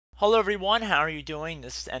Hello everyone, how are you doing?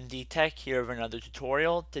 This is MD Tech here with another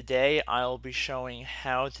tutorial. Today I'll be showing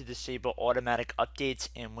how to disable automatic updates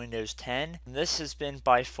in Windows 10. And this has been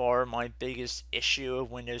by far my biggest issue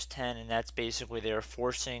of Windows 10, and that's basically they're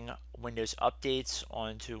forcing Windows updates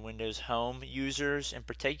onto Windows Home users in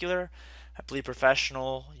particular. I believe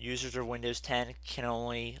professional users of Windows 10 can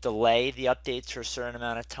only delay the updates for a certain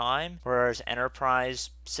amount of time, whereas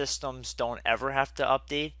enterprise systems don't ever have to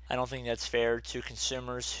update. I don't think that's fair to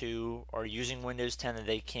consumers who are using Windows 10 that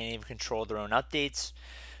they can't even control their own updates.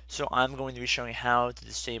 So I'm going to be showing how to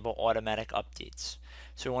disable automatic updates.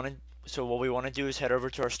 So what we want to do is head over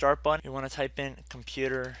to our start button. We want to type in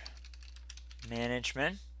computer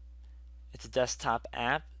management. It's a desktop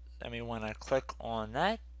app, and we want to click on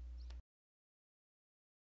that.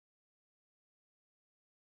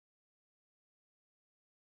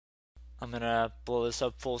 I'm going to blow this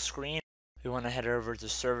up full screen. We want to head over to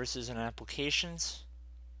Services and Applications.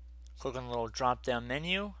 Click on the little drop down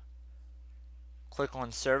menu. Click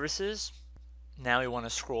on Services. Now we want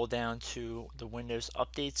to scroll down to the Windows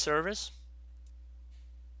Update service.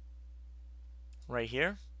 Right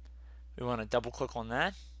here. We want to double click on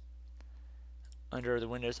that. Under the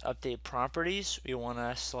Windows Update Properties, we want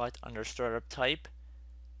to select under Startup Type.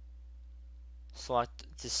 Select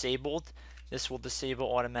Disabled. This will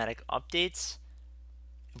disable automatic updates.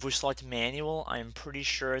 If we select manual, I'm pretty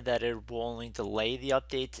sure that it will only delay the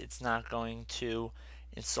updates. It's not going to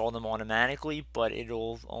install them automatically, but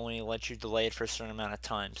it'll only let you delay it for a certain amount of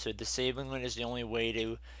time. So disabling it is the only way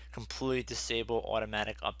to completely disable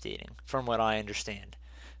automatic updating, from what I understand.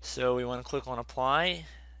 So we want to click on Apply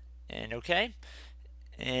and OK.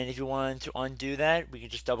 And if you want to undo that, we can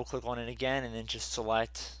just double click on it again and then just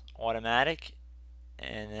select Automatic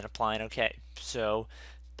and then apply and OK. So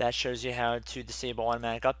that shows you how to disable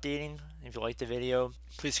automatic updating. If you liked the video,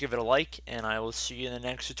 please give it a like, and I will see you in the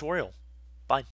next tutorial.